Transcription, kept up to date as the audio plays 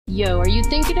Yo, are you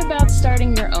thinking about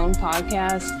starting your own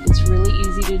podcast? It's really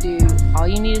easy to do. All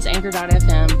you need is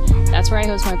Anchor.fm. That's where I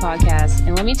host my podcast.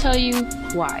 And let me tell you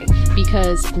why.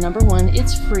 Because number one,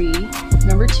 it's free.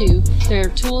 Number two, there are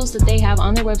tools that they have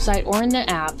on their website or in the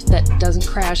app that doesn't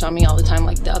crash on me all the time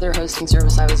like the other hosting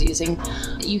service I was using.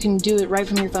 You can do it right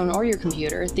from your phone or your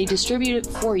computer. They distribute it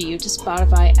for you to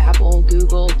Spotify, Apple,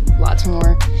 Google, lots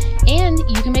more. And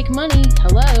you can make money.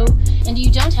 Hello. And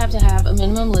you don't have to have a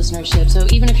minimum listenership. So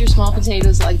even if you're small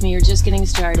potatoes like me or just getting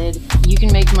started, you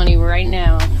can make money right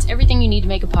now. It's everything you need to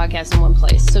make a podcast in one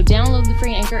place. So download the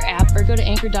free Anchor app or go to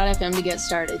Anchor.fm to get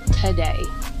started today.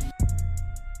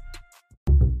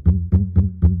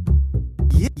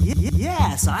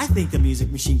 Yes, I think the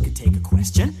music machine could take a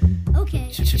question.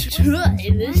 Okay.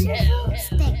 Spectacular?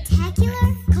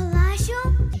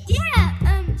 Colossal?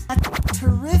 Yeah, A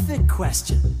terrific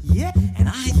question. Yeah, and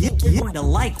I think you're going to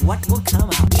like what will come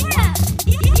out. yeah.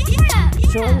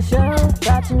 Troy the show,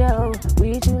 got to know.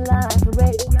 We too live for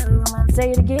radio.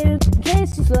 Say it again, in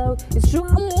case too slow. It's true. We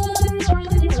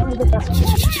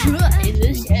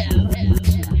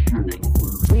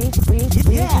too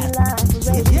live for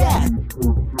radio. Yeah.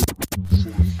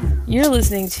 You're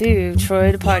listening to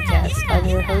Troy the Podcast. I'm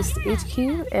your host, HQ,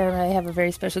 and I have a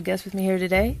very special guest with me here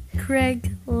today,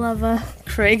 Craig Lova.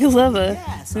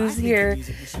 Yes, Who's I think here the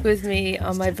music machine- with me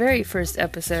on my very first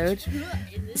episode.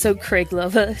 So, Craig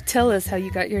Lova, tell us how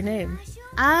you got your name.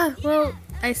 Well,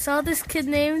 I saw this kid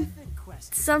named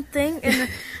something, and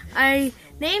I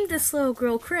named this little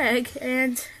girl Craig,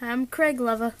 and I'm Craig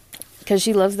Lova. Because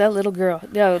she loves that little girl.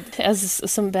 No, as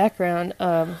some background,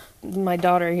 my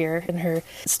daughter here and her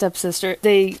stepsister,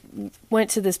 they went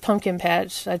to this pumpkin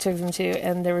patch I took them to,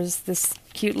 and there was this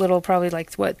cute little, probably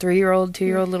like, 3-year-old,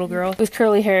 2-year-old little girl with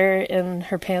curly hair, and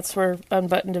her pants were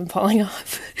unbuttoned and falling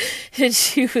off. And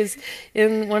she was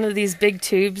in one of these big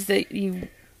tubes that you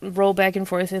roll back and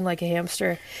forth in like a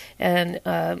hamster. And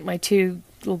my two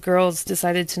little girls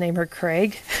decided to name her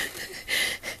Craig.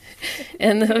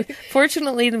 And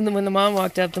fortunately, when the mom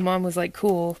walked up, the mom was like,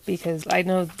 cool, because I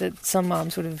know that some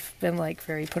moms would have been like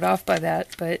very put off by that,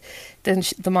 but then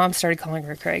the mom started calling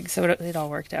her Craig, so it all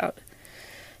worked out.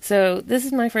 So this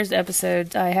is my first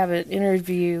episode. I have an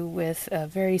interview with a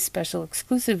very special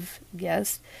exclusive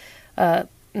guest.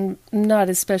 Not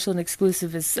as special and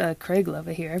exclusive as Craig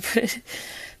Lova here, but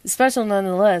special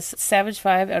nonetheless. Savage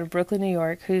 5 out of Brooklyn, New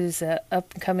York, who's an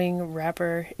up-and-coming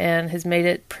rapper and has made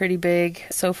it pretty big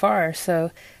so far.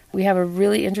 So we have a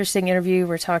really interesting interview.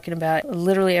 We're talking about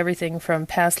literally everything from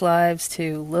past lives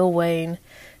to Lil Wayne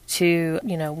to,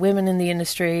 women in the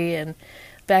industry and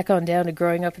back on down to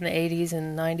growing up in the 80s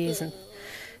and 90s. And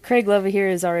Craig Lova here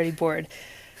is already bored.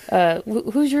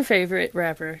 Who's your favorite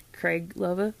rapper, Craig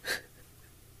Lova?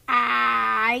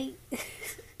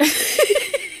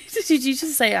 Did you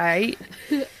just say I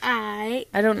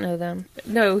don't know them.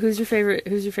 No, who's your favorite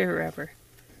rapper?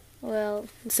 Well,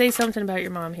 Say something about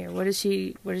your mom here. What is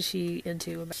she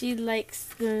into? she likes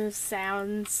the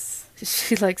sounds.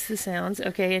 She likes the sounds.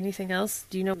 Okay, anything else?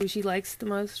 Do you know who she likes the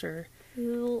most, or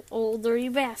You older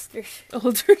you bastard.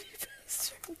 older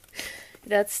bastard?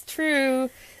 That's true.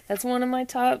 That's one of my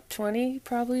top 20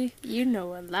 probably. You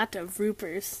know a lot of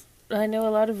Rupers. I know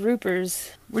a lot of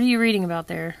Rupers. What are you reading about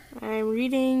there? I'm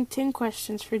reading 10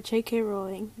 questions for J.K.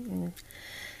 Rowling.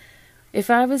 If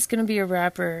I was going to be a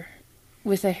rapper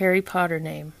with a Harry Potter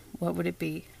name, what would it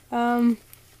be? You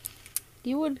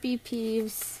would be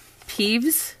Peeves.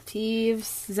 Peeves?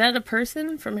 Peeves. Is that a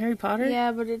person from Harry Potter?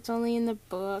 Yeah, but it's only in the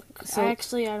book. So- I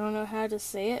don't know how to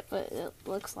say it, but it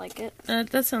looks like it.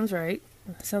 That sounds right.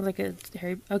 Sounds like a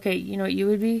Harry... Okay, you know what you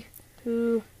would be?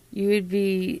 Who? You would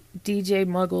be DJ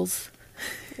Muggles.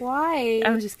 Why?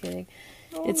 I'm just kidding.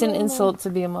 It's an insult to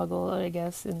be a Muggle, I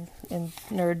guess, in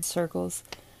nerd circles.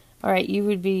 Alright, you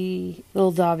would be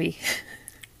Lil Dobby.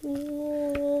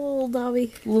 Little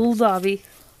Dobby. Lil Dobby.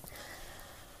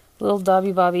 Lil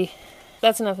Dobby Bobby.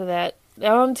 That's enough of that.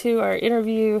 Now on to our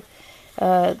interview.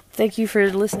 Thank you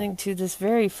for listening to this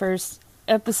very first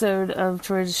episode of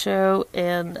Troy's show,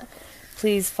 and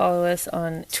please follow us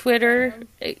on Twitter.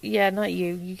 Yeah, not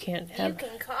you. You can't have... You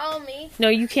can call me. No,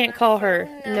 you can't call her.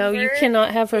 phone No, you number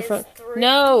cannot have her is phone. 3.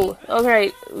 No.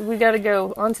 Okay, we gotta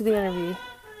go on to the interview.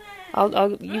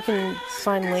 You can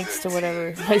find links to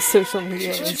whatever my social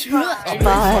media is.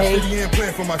 Bye. City and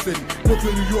plan for my city.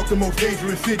 Brooklyn, New York, the most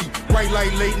dangerous city. Bright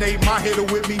light, late night, my hitter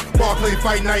with me. Barclay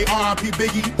fight night, R.I.P.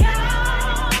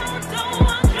 Biggie.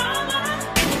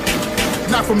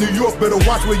 Not from New York, better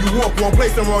watch where you walk. Wrong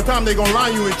place and wrong time, they gon'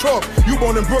 line you in chalk. You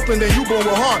born in Brooklyn, then you born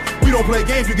with heart. We don't play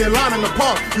games, you get lined in the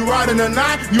park. You ride in the 9,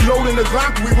 you load in the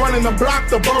Glock. We running the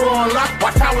block, the borough on lock.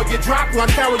 Watch how it get dropped,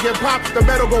 watch how it get popped. The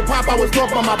better go pop, I was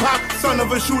taught by my pop. Son of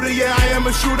a shooter, yeah, I am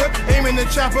a shooter. Aiming the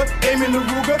chopper, aiming the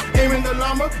Ruger, aiming the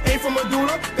llama. Aim for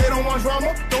Medulla, they don't want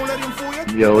drama. Don't let them fool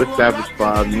you. Yo, it's Savage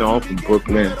 5, you know, I'm from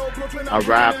Brooklyn. I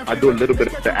rap, I do a little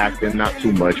bit of the acting, not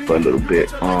too much, but a little bit.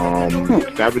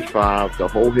 Savage 5, the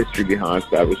whole history behind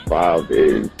Savage 5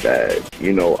 is that,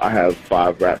 you know, I have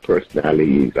 5 rap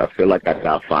personalities. I feel like I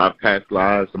got 5 past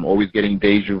lives. I'm always getting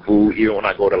deja vu, even when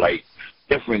I go to, like,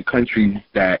 different countries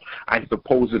that I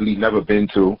supposedly never been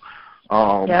to.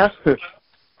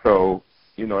 So,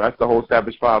 you know, that's the whole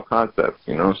Savage 5 concept,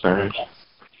 you know what I'm saying?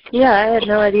 Yeah, I had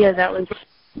no idea that was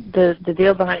the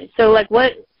deal behind it. So, like,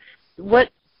 what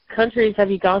countries have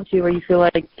you gone to where you feel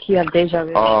like you have deja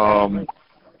vu?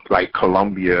 Like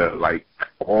Colombia, like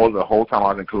the whole time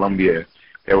I was in Colombia,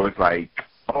 it was like,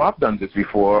 oh, I've done this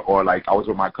before, or like I was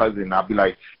with my cousin, and I'd be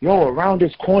like, yo, around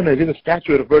this corner there's a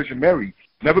statue of the Virgin Mary.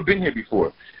 Never been here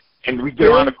before. And we get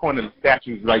around the corner, the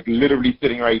statue's like literally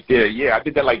sitting right there. Yeah, I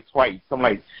did that like twice. So I'm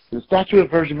like, there's a statue of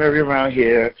the Virgin Mary around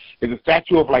here. There's a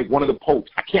statue of like one of the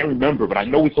popes. I can't remember, but I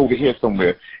know it's over here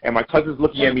somewhere. And my cousin's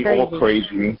looking at me all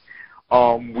crazy.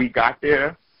 We got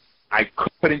there. I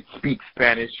couldn't speak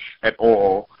Spanish at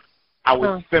all. I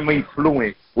was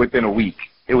semi-fluent within a week.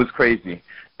 It was crazy.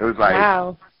 It was like,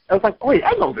 I was like, oh,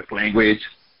 I know this language.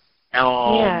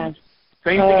 Same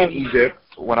thing in Egypt.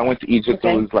 When I went to Egypt,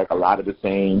 it was like a lot of the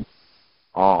same.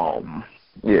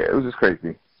 It was just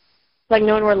crazy. Like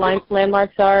knowing where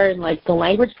landmarks are and like the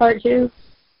language part too?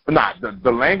 Nah,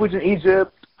 the language in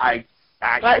Egypt, I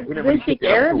didn't really speak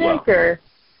Arabic or?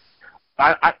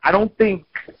 I don't think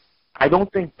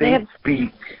they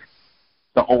speak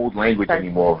the old language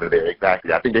anymore over there.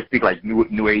 Exactly. I think they speak like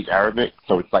new age Arabic,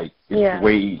 so it's like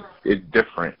it's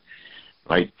different.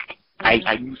 Like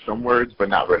I knew some words, but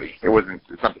not really.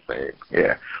 It's not the same.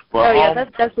 Yeah. But,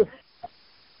 that's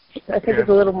I think it's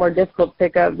a little more difficult to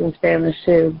pick up than Spanish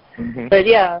too. Mm-hmm. But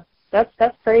yeah, that's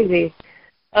crazy.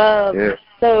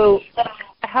 So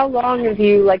how long have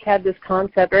you like had this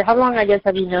concept, or how long I guess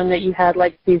have you known that you had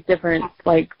like these different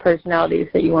like personalities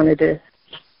that you wanted to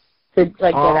like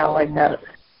get out like that?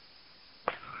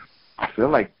 I feel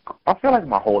like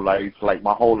my whole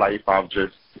life I've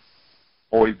just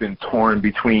always been torn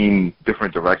between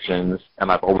different directions, and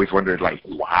I've always wondered like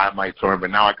why am I torn, but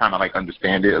now I kind of like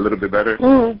understand it a little bit better.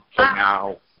 So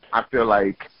now I feel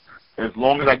like as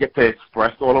long as I get to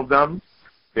express all of them,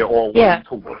 they're all working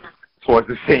towards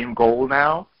the same goal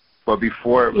now. But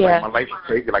before, like, my life was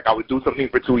crazy. Like I would do something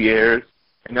for 2 years,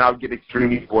 and then I would get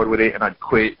extremely bored with it, and I'd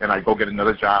quit, and I'd go get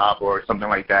another job or something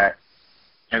like that.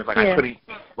 And it's like I couldn't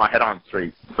keep my head on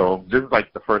straight. So this is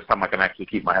like the first time I can actually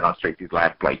keep my head on straight these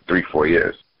last like 3-4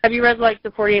 years. Have you read like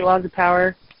the 48 Laws of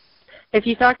Power? If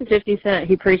you talk to 50 Cent,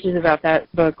 he preaches about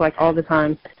that book like all the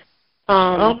time. We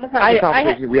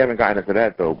haven't gotten into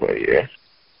that though, but yeah.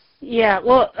 Yeah,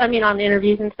 well, I mean, on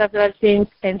interviews and stuff that I've seen,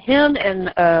 and him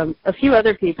and a few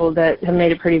other people that have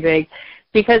made it pretty big,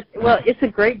 because, well, it's a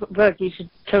great book. You should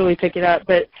totally pick it up,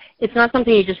 but it's not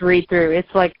something you just read through.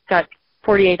 It's like got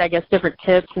 48, I guess, different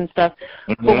tips and stuff.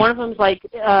 Mm-hmm. But one of them is like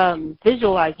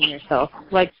visualizing yourself,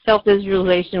 like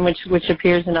self-visualization, which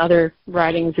appears in other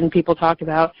writings and people talk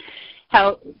about.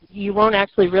 How you won't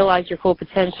actually realize your full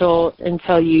potential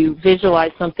until you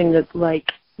visualize something that's like,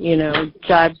 you know,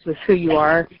 jives with who you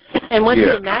are. And once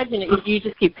you imagine it, you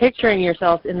just keep picturing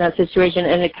yourself in that situation,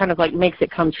 and it kind of like makes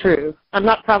it come true. I'm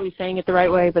not probably saying it the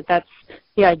right way, but that's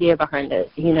the idea behind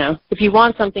it, you know. If you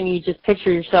want something, you just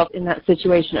picture yourself in that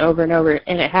situation over and over,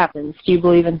 and it happens. Do you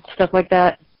believe in stuff like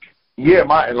that? Yeah,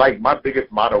 my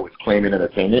biggest motto is claim it and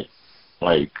attain it.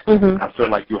 Like, I feel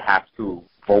like you have to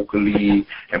vocally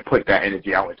and put that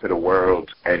energy out into the world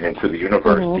and into the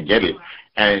universe to get it.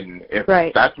 And if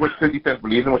that's what 50 Cent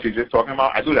believes in, what you're just talking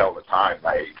about, I do that all the time.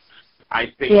 Like, I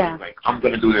think, like, I'm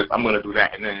going to do this, I'm going to do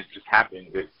that, and then it just happens.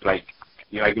 It's like,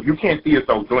 you know, like, if you can't see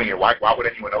yourself doing it, why would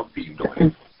anyone else see you doing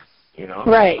it? You know?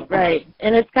 Right.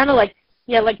 And it's kind of like,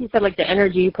 like you said, like the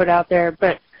energy you put out there.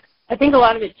 But I think a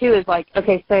lot of it, too, is like,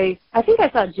 okay, say, I think I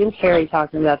saw Jim Carrey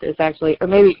talking about this, actually, or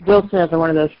maybe Will Smith or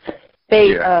one of those.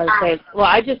 They say, well,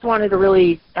 I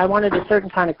wanted a certain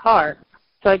kind of car.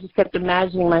 So I just kept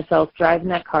imagining myself driving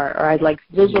that car, or I'd like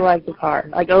visualize the car,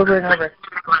 like over and over.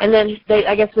 And then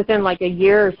I guess within like a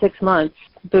year or 6 months,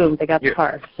 boom, they got the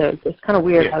car. So it's kind of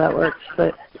weird how that works.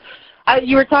 But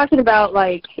you were talking about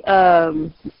like,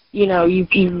 you know,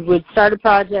 you would start a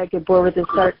project, get bored with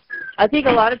it, I think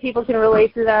a lot of people can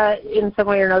relate to that in some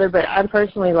way or another, but I'm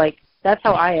personally like, That's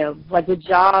how I am, like with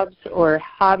jobs or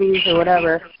hobbies or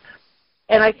whatever.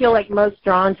 And I feel like most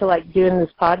drawn to like doing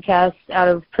this podcast out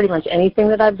of pretty much anything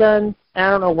that I've done. And I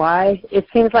don't know why. It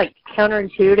seems like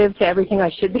counterintuitive to everything I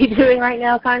should be doing right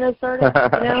now, kind of, sort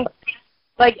of, you know?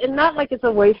 Like, and not like it's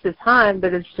a waste of time,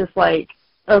 but it's just like,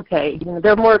 okay, you know,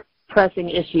 there are more pressing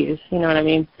issues, you know what I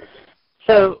mean?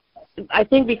 So I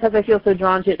think because I feel so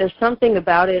drawn to it, there's something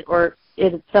about it or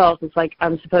it itself, it's like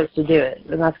I'm supposed to do it.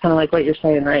 And that's kind of like what you're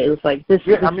saying, right? It's like, this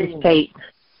is fate.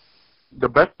 The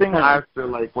best thing I feel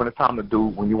like when it's time to do,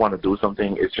 when you want to do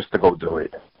something, is just to go do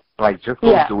it. Like, just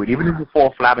go do it. Even if you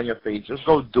fall flat on your face, just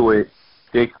go do it.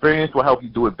 The experience will help you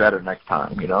do it better next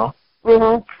time, you know?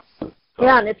 Mm-hmm.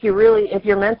 Yeah, and if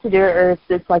you're meant to do it, or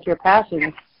it's like your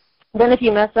passion, then if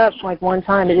you mess up like one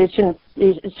time, it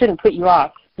shouldn't put you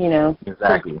off, you know?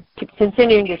 Exactly.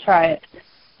 Continuing to try it.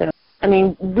 So, I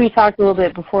mean, we talked a little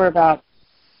bit before about,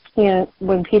 you know,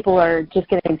 when people are just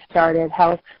getting started,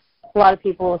 how a lot of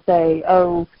people will say,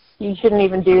 oh, you shouldn't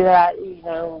even do that, you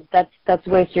know, that's a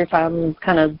waste of your time,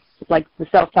 kind of like the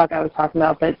self-talk I was talking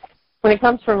about. But when it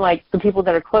comes from, like, the people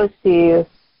that are close to you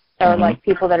or, like,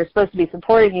 people that are supposed to be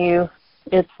supporting you,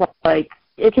 it's like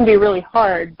it can be really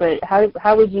hard, but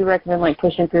how would you recommend, like,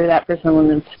 pushing through that for someone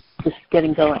that's just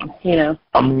getting going, you know?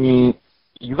 I mean,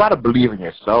 you got to believe in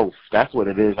yourself. That's what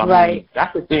it is. I mean,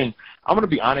 that's the thing. I'm going to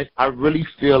be honest. I really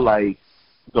feel like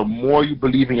the more you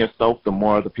believe in yourself, the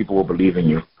more other people will believe in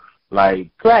you. Like,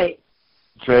 they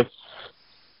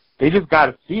just got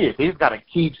to see it. They just got to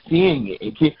keep seeing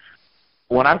it.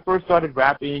 When I first started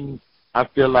rapping, I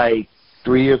feel like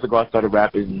 3 years ago I started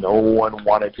rapping, no one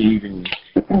wanted to even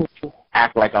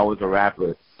act like I was a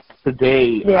rapper.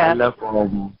 Today, I left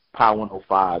from Power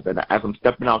 105, and as I'm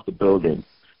stepping out the building,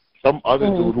 some other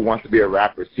dude who wants to be a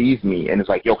rapper sees me and is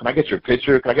like, yo, can I get your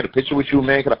picture? Can I get a picture with you,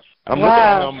 man? I'm looking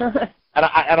at him. And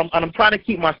I'm trying to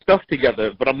keep my stuff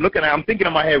together, but I'm thinking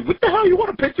in my head, what the hell you want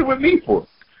a picture with me for?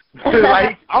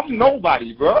 Like, I'm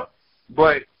nobody, bro.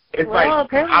 But it's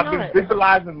like, I've been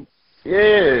visualizing,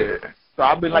 So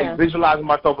I've been, like, visualizing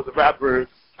myself as a rapper.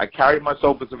 I carry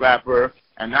myself as a rapper,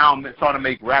 and now I'm starting to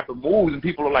make rapper moves, and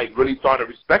people are, like, really starting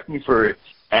to respect me for it.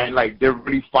 And, like, they're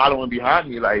really following behind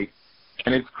me, like,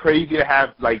 and it's crazy to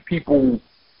have, like, people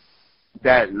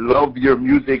that love your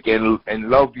music and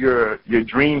love your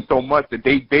dream so much that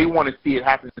they want to see it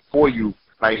happen for you.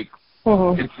 Like,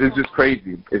 it's just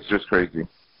crazy. It's just crazy.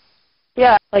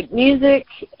 Yeah, like music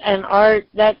and art,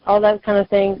 all that kind of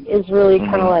thing is really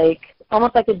kind of like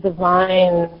almost like a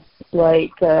divine,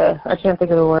 like I can't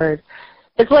think of the word.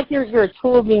 It's like you're a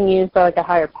tool being used by like a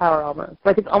higher power almost.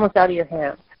 Like it's almost out of your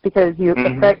hands because you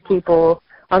affect people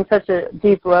on such a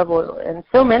deep level, and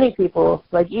so many people.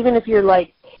 Like even if you're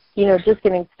like, you know, just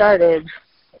getting started,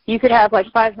 you could have like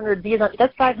 500 views on.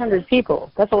 That's 500 people.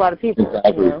 That's a lot of people.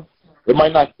 Exactly. You know? It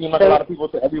might not seem like a lot of people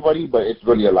to everybody, but it's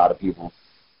really a lot of people.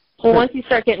 Well, once you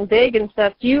start getting big and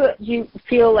stuff, do you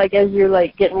feel like as you're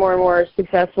like getting more and more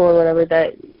successful or whatever,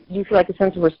 that you feel like a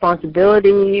sense of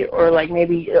responsibility or like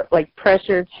maybe like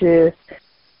pressure to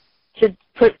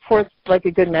put forth like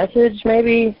a good message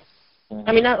maybe?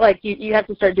 I mean, not like you have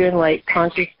to start doing like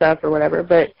conscious stuff or whatever,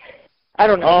 but I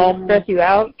don't know. Does it stress you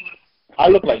out? I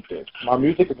look like this. My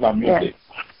music is my music.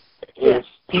 Yeah. If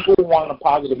people want a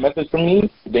positive message from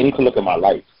me, they need to look at my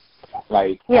life.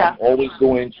 Like, I'm always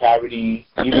doing charity,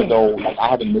 even though like I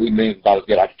haven't made millions of dollars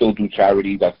yet. I still do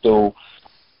charities. I still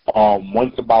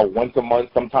once a month,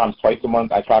 sometimes twice a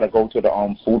month, I try to go to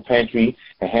the food pantry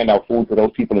and hand out food to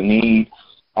those people in need.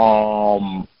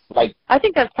 Like, I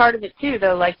think that's part of it too,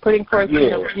 though. Like putting forth, you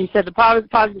know, you said the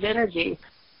positive energy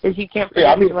is you can't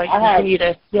forget to like continue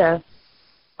to. Yeah.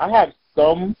 I have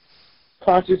some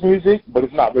conscious music, but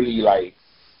it's not really like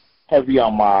heavy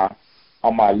on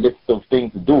my list of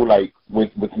things to do. Like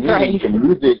with music and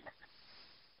music,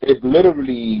 it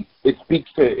literally it speaks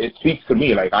to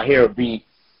me. Like I hear a beat,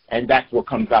 and that's what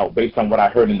comes out based on what I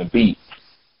heard in the beat.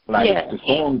 Like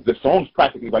the songs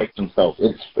practically write themselves.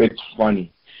 It's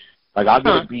funny. Like I'll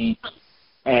get a beat,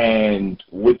 and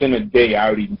within a day I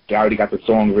already got the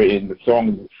song written.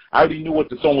 I already knew what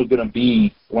the song was gonna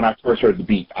be when I first heard the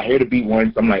beat. I heard the beat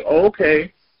once. I'm like, oh,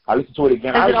 okay. I listen to it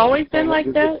again. Has it always been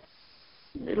like that?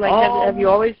 Like, have you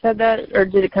always said that, or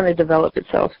did it kind of develop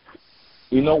itself?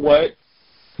 You know what?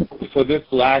 For this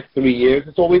last 3 years,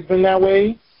 it's always been that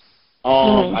way.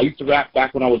 I used to rap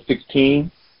back when I was 16,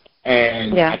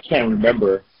 and I can't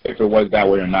remember if it was that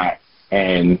way or not.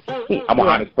 And I'm an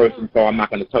honest person, so I'm not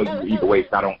going to tell you either way.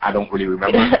 So I don't really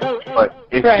remember. But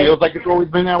it feels like it's always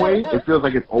been that way. It feels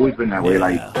like it's always been that way.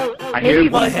 Like I hear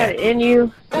you've always had it in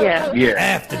you. Yeah.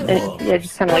 After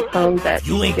just kind of like honed that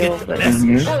skill. You ain't getting the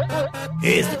message.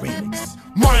 Here's the remix.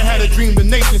 Martin had had a dream, the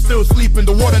nation's still sleeping.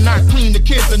 The water not clean, the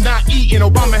kids are not eating.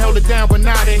 Obama held it down, but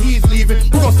now that he's leaving,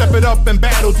 who gon' step it up and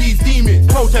battle these demons?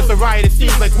 Protest a riot, it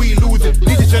seems like we losing.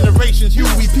 These are generations,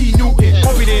 Huey P. Newton.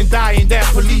 Hope he didn't die in that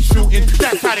police shooting.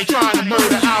 That's how they trying to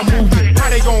murder our movement. How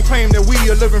they gon' claim that we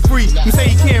are living free? He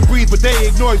say he can't breathe, but they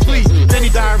ignore his plea. Then he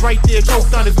died right there,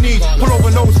 choked on his knees. Pull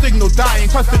over, no signal, die in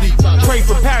custody. Pray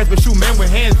for Paris, but shoot men with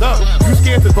hands up. You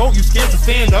scared to vote, you scared to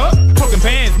stand up? Talking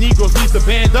bands, Negroes need to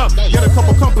band up. Get a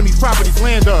couple companies, properties,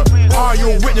 land up. Are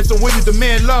you a witness of when you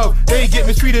demand love? They get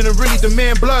mistreated and really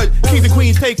demand blood. Kings and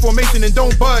queens take formation and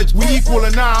don't budge. We equal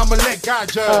or nah, I'ma let God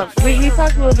judge. We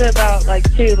talked a little bit about, like,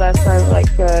 too, last time, like,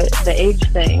 the age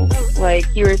thing. Like,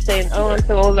 you were saying, oh, I'm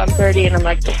so old, I'm 30, and I'm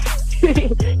like,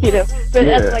 you know. But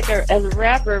Yeah. as a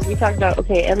rapper, we talked about,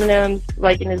 okay, Eminem's,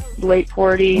 like, in his late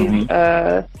 40s.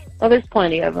 Well, there's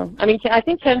plenty of them. I mean, I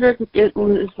think Kendrick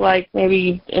was, like,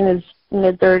 maybe in his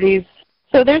mid-30s.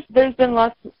 So there's been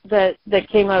lots that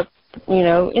came up, you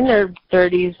know, in their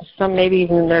 30s, some maybe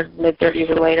even in their mid-30s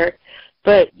or later.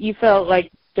 But you felt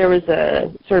like there was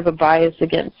a sort of a bias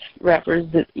against rappers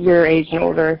that your age and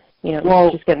older, you know,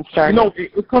 just getting started. You know,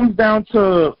 it comes down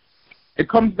to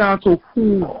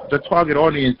who the target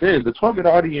audience is. The target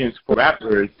audience for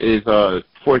rappers is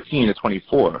 14 to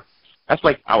 24. That's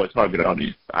like our target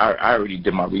audience. I already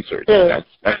did my research. Really?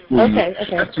 That's who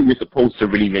that's who you're supposed to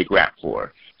really make rap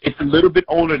for. It's a little bit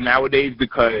older nowadays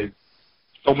because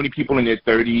so many people in their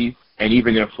 30s and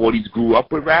even their 40s grew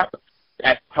up with rap.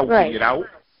 That's helping it out.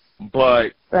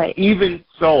 But even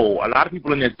so, a lot of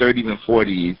people in their 30s and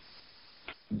 40s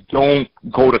don't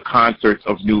go to concerts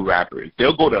of new rappers.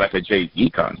 They'll go to like a Jay-Z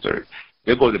concert.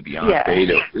 They'll go to Beyonce. You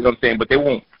know what I'm saying? But they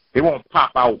won't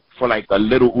pop out for like a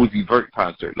Little Uzi Vert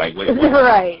concert. Like, wait.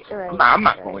 Right. I'm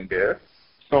not going there.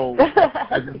 So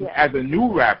as a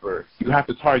new rapper, you have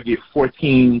to target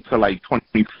 14 to like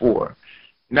 24.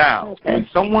 Now, when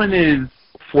someone is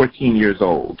 14 years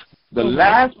old, the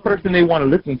last person they want to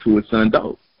listen to is an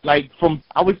adult. Like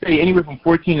I would say anywhere from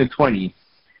 14 to 20,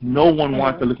 no one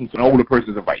wants to listen to an older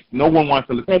person's advice. No one wants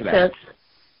to listen to that.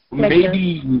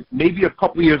 Maybe a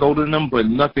couple years older than them, but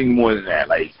nothing more than that.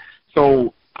 Like,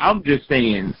 so I'm just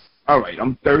saying, all right,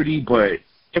 I'm 30, but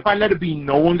if I let it be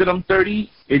known that I'm 30,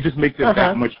 it just makes it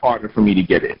that much harder for me to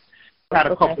get it. I had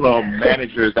a couple of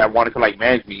managers that wanted to like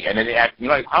manage me, and then they asked me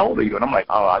like, "How old are you?" And I'm like,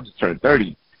 "Oh, I just turned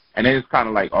 30." And then it's kind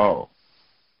of like, oh,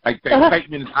 like the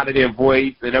excitement is out of their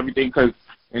voice and everything, because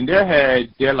in their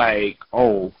head they're like,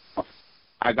 "Oh,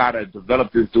 I gotta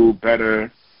develop this dude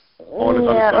better." All this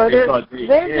other stuff.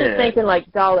 They're just thinking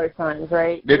like dollar signs,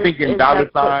 right? They're thinking dollar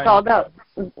signs. It's all about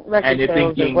record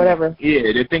sales or whatever.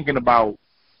 Yeah, they're thinking about,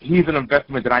 here's an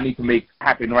investment that I need to make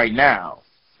happen right now.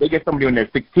 They get somebody when they're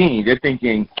 16. They're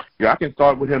thinking, I can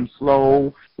start with him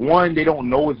slow. One, they don't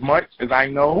know as much as I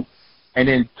know. And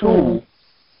then two,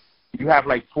 you have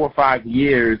like 4 or 5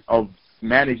 years of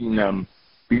managing them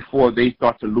before they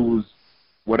start to lose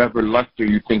whatever luster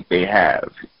you think they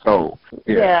have. So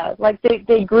like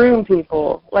they groom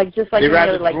people, like just like they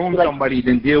rather groom somebody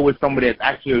than deal with somebody that's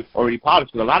actually already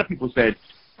polished. Because a lot of people said,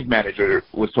 his manager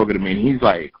was talking to me and he's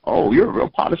like, "Oh, you're a real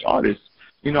polished artist.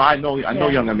 You know, I know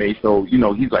Young M.A. So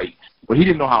he's like, but he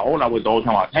didn't know how old I was the whole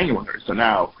time I was hanging with her. So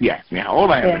now he asked me how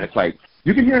old I am, and it's like,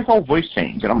 you can hear his whole voice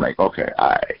change, and I'm like, okay, all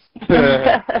right.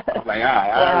 I'm like, all right,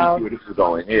 I already see where this is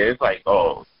going. Yeah, it's like,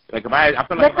 oh, like I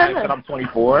feel like if I said I'm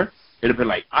 24, it'd have been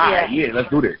like, all right, let's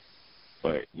do this.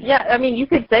 But I mean, you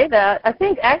could say that. I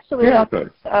think actually,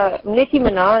 Nicki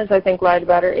Minaj, I think, lied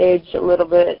about her age a little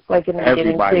bit, like in the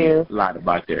beginning too. Everybody lied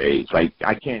about their age. Like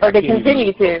I can't. Or they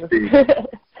continue to.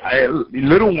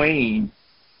 Lil Wayne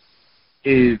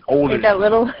is older. Ain't that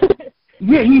little?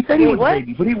 Yeah, he said he was a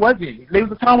baby, but he wasn't. There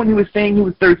was a time when he was saying he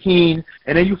was 13,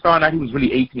 and then you found out he was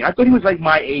really 18. I thought he was like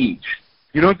my age.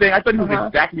 You know what I'm saying? I thought he was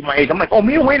exactly my age. I'm like, oh,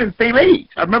 me and Wayne are the same age.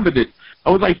 I remember this.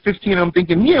 I was like 15, and I'm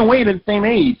thinking, me and Wayne are the same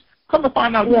age. Come to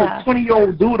find out, he's a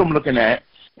 20-year-old dude I'm looking at.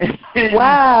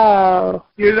 Wow.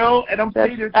 You know, and I'm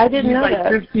saying I didn't know like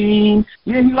that. 15.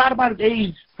 Yeah, he lied about his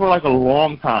age for like a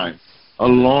long time.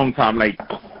 Like,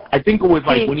 I think it was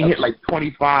like when he hit like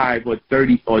 25 or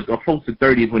 30 or close to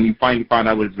 30 is when you finally found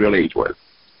out what his real age was.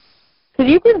 Because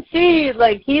you can see,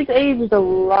 like, he's aged a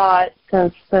lot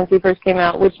since he first came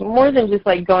out, which more than just,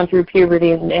 like, going through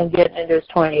puberty and getting into his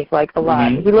 20s, like, a lot.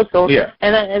 He looks old. Yeah.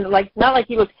 And, like, not like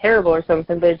he looks terrible or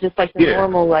something, but it's just, like, the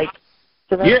normal, like...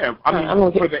 So I mean, I'm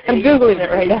Googling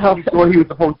it right now. He's where he was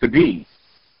supposed to be.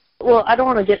 Well, I don't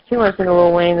want to get too much into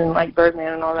Lil Wayne and, like,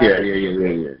 Birdman and all that.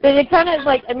 Yeah. But it kind of,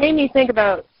 like, it made me think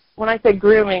about, when I said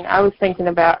grooming, I was thinking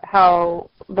about how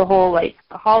the whole, like,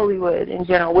 Hollywood in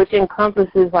general, which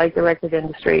encompasses, like, the record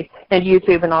industry and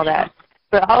YouTube and all that,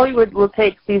 But Hollywood will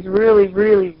take these really,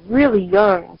 really, really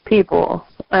young people.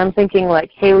 I'm thinking like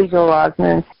Haley Joel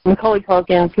Osment, Macaulay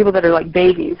Culkin, people that are like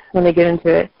babies when they get into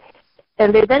it.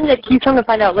 And you come to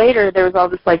find out later there was all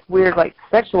this like weird like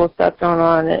sexual stuff going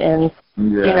on and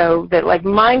you know, that like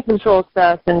mind control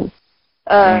stuff and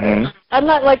I'm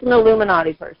not like an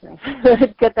Illuminati person.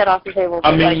 Get that off the table.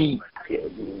 I mean,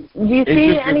 do you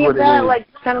see any of that, like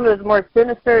kind of the more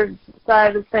sinister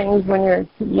side of things when you're,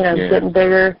 you know, getting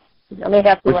bigger? I may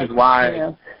have to, which is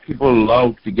why people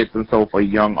love to get themselves a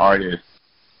young artist.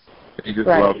 They just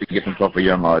love to get themselves a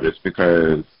young artist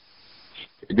because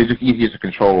they're just easier to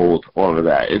control all of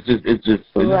that. It just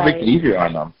makes it easier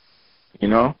on them. You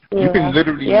know, you can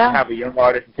literally have a young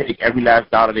artist take every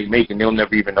last dollar they make and they'll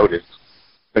never even notice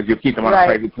because you'll keep them on a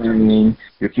private plane,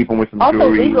 you'll keep them with some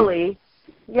jewelry.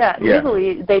 Also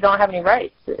legally, they don't have any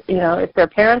rights. You know, if their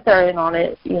parents are in on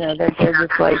it, you know, they're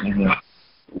just like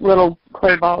little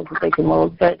clay balls that they can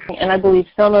mold. And I believe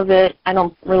some of it. I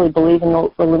don't really believe in the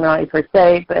Illuminati per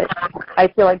se, but I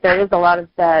feel like there is a lot of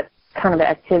that kind of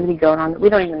activity going on that we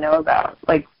don't even know about,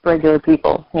 like regular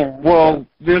people. You know. Well,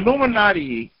 the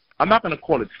Illuminati, I'm not going to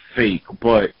call it fake,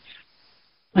 but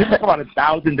there's about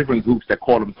 1,000 different groups that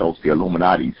call themselves the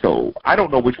Illuminati, so I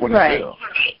don't know which one is real.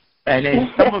 And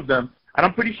then some of them, and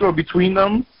I'm pretty sure between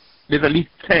them, there's at least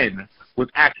 10 with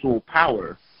actual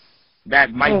power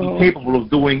that might be capable of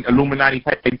doing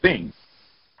Illuminati-type things.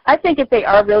 I think if they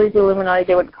are really the Illuminati,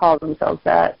 they wouldn't call themselves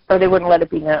that, or they wouldn't let it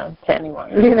be known to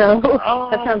anyone, you know?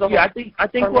 That sounds I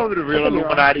think what the real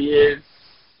Illuminati is,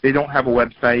 they don't have a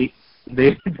website.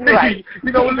 You know,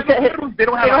 they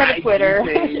don't have a Twitter.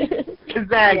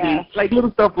 Exactly. Like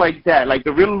little stuff like that. Like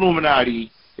the real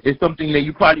Illuminati is something that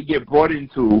you probably get brought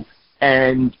into,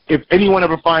 and if anyone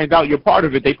ever finds out you're part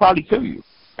of it, they probably kill you.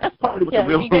 That's probably what the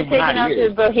real Illuminati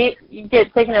is. You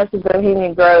get taken out to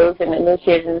Bohemian Grove and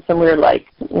initiated into some weird, like,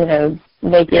 you know,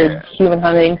 naked human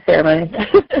hunting ceremony.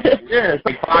 It's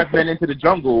like 5 men into the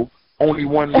jungle, only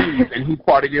one leaves, and he's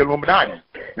part of the Illuminati.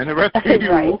 And the rest of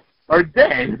you are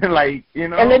dead, like, you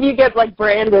know. And then you get, like,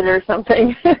 branded or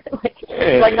something.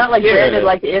 Like, not like branded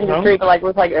like the industry, but like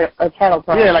with like a cattle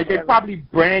prod. Yeah, like they probably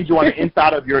brand you on the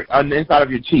inside of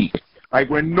your cheek, like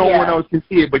where no one else can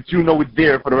see it, but you know it's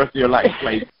there for the rest of your life.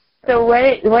 Like. So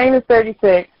Wayne is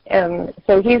 36, and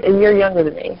so he's a year younger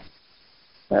than me.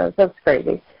 So that's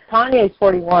crazy. Kanye's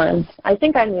 41. I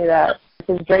think I knew that.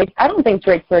 Because Drake, I don't think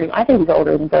Drake's 31. I think he's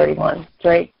older than 31.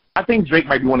 Drake. I think Drake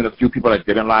might be one of the few people that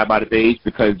didn't lie about his age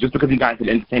because he got into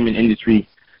the entertainment industry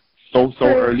so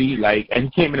early, like, and he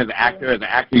came in as an actor. As an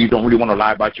actor, you don't really want to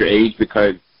lie about your age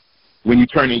because when you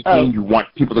turn 18, you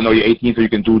want people to know you're 18 so you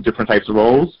can do different types of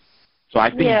roles. So I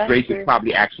think Drake is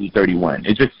probably actually 31.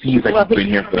 It just seems like he's been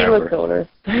here forever. He looks older.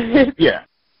 Yeah.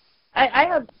 I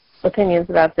have opinions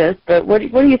about this, but what do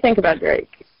you think about Drake?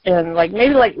 And like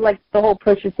maybe like the whole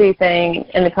Pusha T thing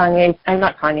and the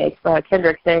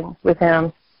Kendrick thing with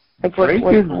him. Like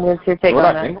what's your take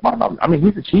on that? I mean,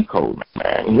 he's a cheat code,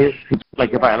 man.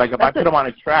 Like if I put him on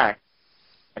a track,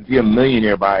 I'd be a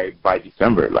millionaire by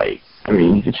December. Like, I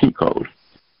mean, he's a cheat code.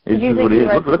 It's just what it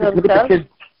is. Look at the kids.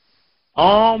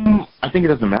 I think it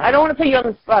doesn't matter. I don't want to put you on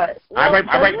the spot. I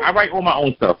write all my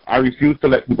own stuff. I refuse to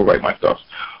let people write my stuff.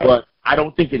 But I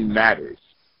don't think it matters.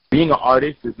 Being an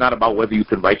artist is not about whether you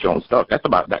can write your own stuff. That's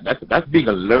about that. That's being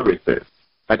a lyricist.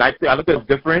 Like I look at it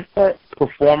different.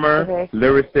 Performer,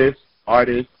 lyricist,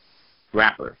 artist,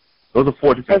 rapper. Those are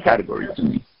 4 different categories to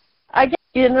me. I guess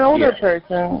an older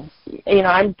person, you know,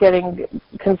 I'm getting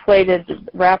conflated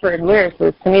rapper and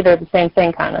lyricist. To me, they're the same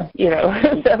thing, kind of, you know.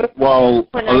 Well,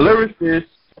 a lyricist,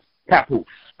 Papoose.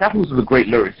 Papoose is a great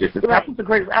lyricist. Is Papoose a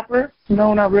great rapper?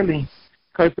 No, not really.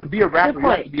 Because to be a rapper, you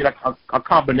have to be like a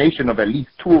combination of at least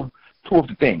two of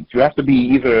the things. You have to be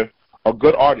either a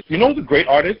good artist. You know who's a great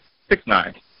artist?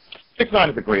 6ix9ine.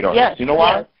 6ix9ine is a great artist. Yes, you know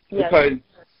why? Because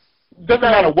it doesn't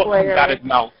matter what comes out of his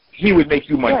mouth, he would make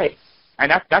you money. Right. And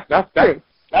that's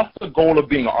the goal of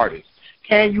being an artist.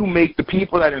 Can you make the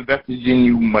people that invested in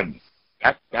you money?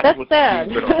 That's what's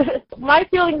sad. My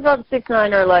feelings on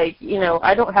 6ix9ine are like, you know,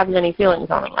 I don't have many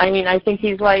feelings on him. I mean, I think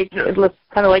he's like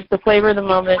kind of like the flavor of the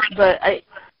moment, but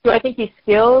do I think he's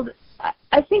skilled?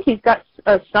 I think he's got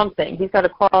something. He's got a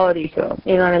quality to him.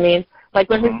 You know what I mean? Like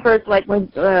when his first, like when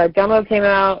Gummo came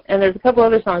out, and there's a couple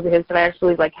other songs of his that I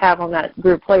actually like have on that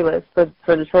group playlist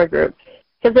for the Troy group,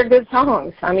 because they're good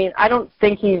songs. I mean, I don't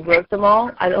think he wrote them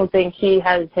all. I don't think he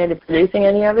had his hand in producing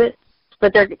any of it,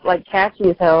 but they're like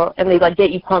catchy as hell, and they like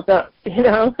get you pumped up, you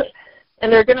know.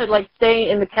 And they're gonna like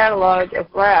stay in the catalog of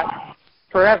rap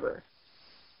forever.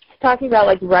 talking about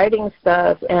like writing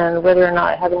stuff and whether or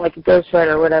not having like a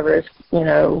ghostwriter or whatever is,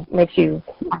 makes you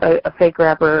a fake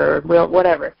rapper or real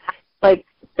whatever. Like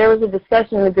there was a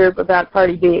discussion in the group about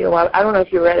Cardi B. Well, I don't know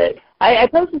if you read it. I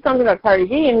posted something about Cardi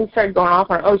B, and he started going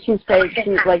off on, oh, she's fake.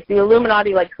 She's like the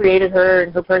Illuminati like created her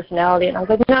and her personality, and I was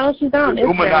like, no, she's not. The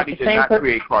Illuminati did not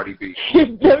create Cardi B.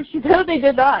 No, they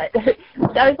did not.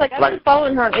 I was like, I've been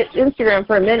following her on Instagram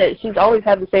for a minute. She's always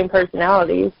had the same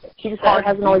personality. She just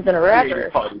hasn't always been a rapper.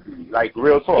 Cardi B, like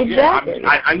real talk. Exactly.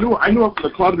 Yeah, I knew her from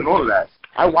the clubs and all of that.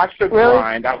 I watched her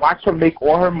grind. I watched her make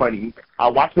all her money. I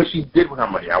watched what she did with her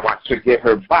money. I watched her get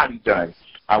her body done.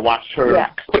 I watched her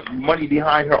put money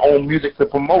behind her own music to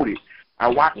promote it. I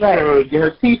watched her get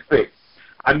her teeth fixed.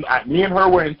 Me and her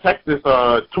were in Texas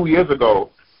 2 years ago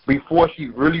before she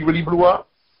really, really blew up.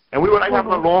 And we were like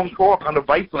having a long talk on the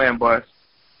Viceland bus.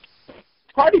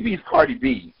 Cardi B is Cardi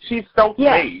B. She's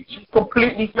self-made. She's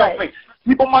completely self-made.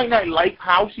 People might not like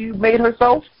how she made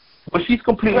herself, but she's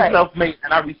completely self-made,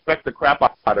 and I respect the crap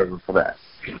out of her for that.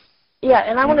 Yeah,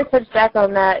 and I want to touch back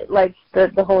on that, like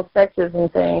the whole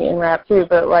sexism thing in rap too.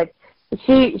 But like,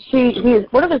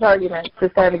 one of his arguments,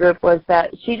 this guy in the group, was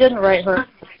that she didn't write her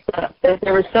stuff. That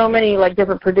there were so many like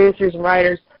different producers and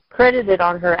writers credited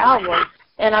on her album.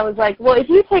 And I was like, well, if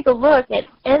you take a look at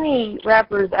any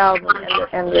rapper's album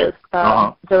and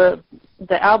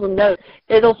the album notes,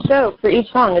 it'll show for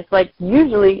each song. It's like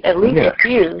usually at least a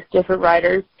few different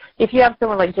writers. If you have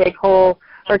someone like J. Cole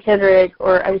or Kendrick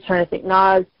or I was trying to think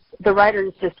Nas. The writer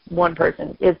is just one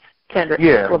person. It's Kendrick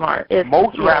Lamar. It's,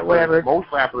 most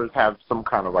rappers have some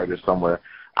kind of writer somewhere.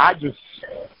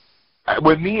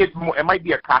 With me, it might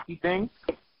be a cocky thing.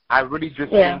 I really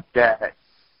just think that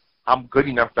I'm good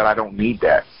enough that I don't need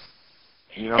that.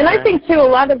 You know I think, too, a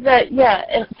lot of that,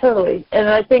 totally. And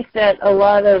I think that a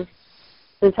lot of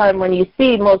the time when you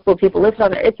see multiple people listed on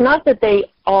there, it's not that they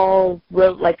all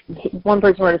wrote, like, one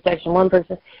person wrote a section, one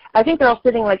person. I think they're all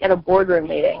sitting, like, at a boardroom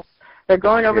meeting. They're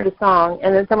going over the song,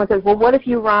 and then someone says, well, what if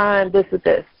you rhyme this with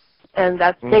this? And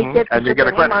that's they get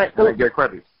a credit. And they get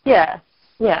credit. Yeah.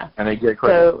 And they get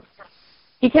credit. So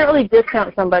you can't really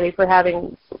discount somebody for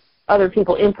having other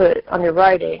people input on your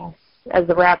writing as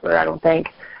a rapper, I don't think.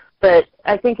 But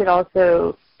I think it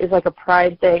also is like a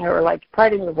pride thing or like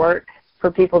pride in the work for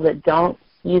people that don't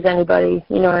use anybody.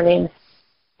 You know what I mean?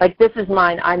 Like, this is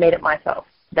mine. I made it myself.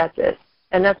 That's it.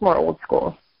 And that's more old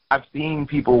school. I've seen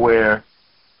people where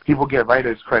people get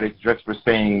writers credit just for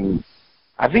saying,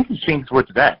 I think he's changed words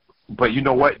to that. But you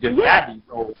know what? They're savvy,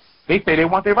 so they say they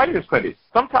want their writers credit.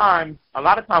 Sometimes, a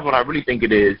lot of times what I really think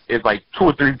it is like 2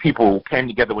 or 3 people came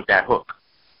together with that hook.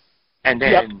 And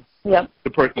then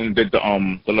the person did the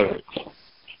lyrics.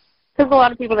 Because a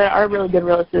lot of people that are really good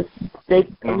lyricists, they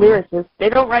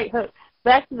don't write hooks.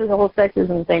 Back to the whole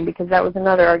sexism thing, because that was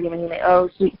another argument he made.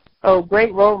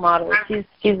 Great role model.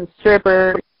 She's a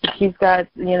stripper. She's got,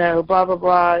 blah, blah,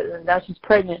 blah, and now she's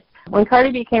pregnant. When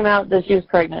Cardi B came out that she was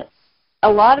pregnant, a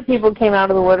lot of people came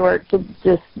out of the woodwork to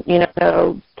just,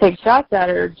 take shots at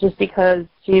her just because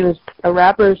she was a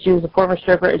rapper, she was a former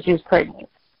stripper, and she was pregnant.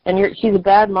 And she's a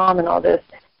bad mom and all this.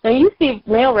 Now, you see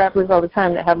male rappers all the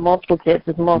time that have multiple kids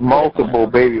with multiple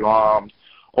baby moms.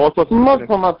 All sorts of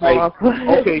multiple.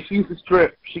 Okay, she's a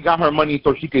strip. She got her money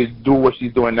so she could do what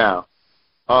she's doing now.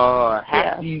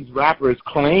 Half these rappers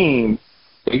claim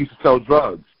they used to sell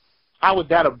drugs. How is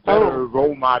that a better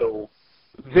role model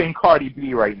than Cardi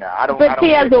B right now? I don't.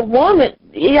 As a woman,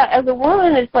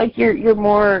 it's like you're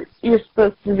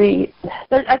supposed to be.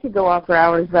 I could go on for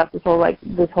hours about this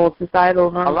whole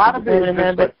societal norm. A lot of it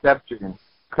is perception.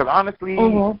 Because honestly,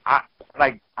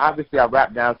 obviously I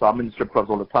rap now, so I'm in the strip clubs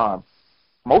all the time.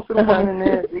 Most of the women in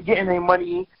there, they're getting their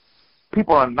money.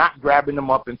 People are not grabbing them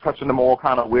up and touching them all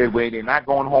kind of weird way. They're not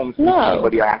going home and speaking to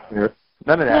anybody asking her.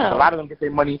 None of that. No. A lot of them get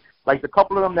their money. Like, the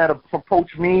couple of them that have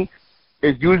approached me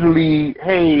is usually,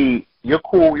 hey, you're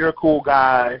cool, you're a cool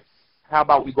guy. How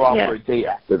about we go out for a date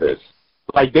after this?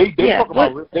 Like, they talk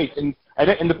about real dates. And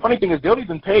the funny thing is, they'll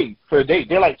even pay for a date.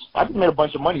 They're like, I just made a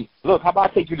bunch of money. Look, how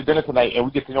about I take you to dinner tonight and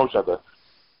we get to know each other?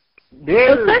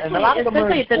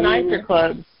 Especially at the nicer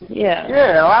clubs. Yeah.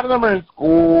 Yeah, a lot of them are in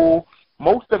school.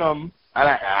 Most of them, and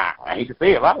I hate to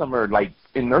say it, a lot of them are, like,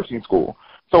 in nursing school.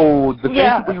 So the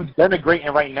same people you're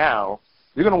denigrating right now,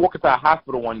 you're going to walk into a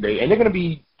hospital one day, and they're going to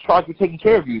be charged with taking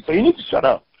care of you. So you need to shut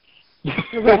up.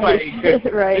 Right.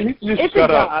 You need to just shut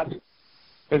up.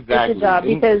 Exactly. It's a job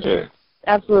because,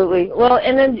 absolutely. Well,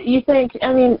 and then you think,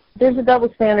 there's a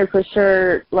double standard for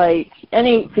sure, like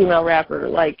any female rapper,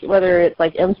 like whether it's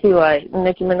like MC Lyte,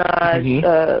 Nicki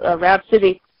Minaj,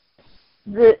 Rhapsody.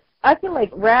 I feel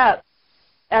like rap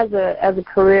as a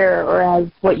career or as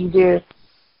what you do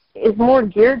is more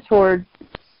geared towards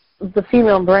the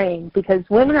female brain, because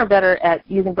women are better at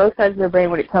using both sides of their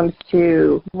brain when it comes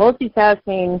to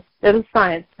multitasking. There's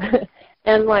science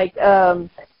and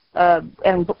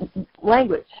and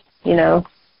language, you know.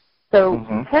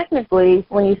 So technically,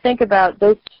 when you think about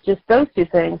those two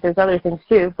things, there's other things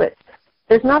too, but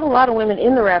there's not a lot of women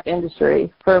in the rap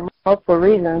industry for multiple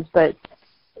reasons. But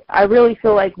I really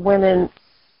feel like women,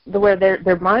 the way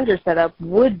their minds are set up,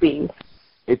 would be.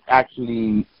 It's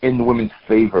actually in women's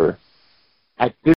favor. At this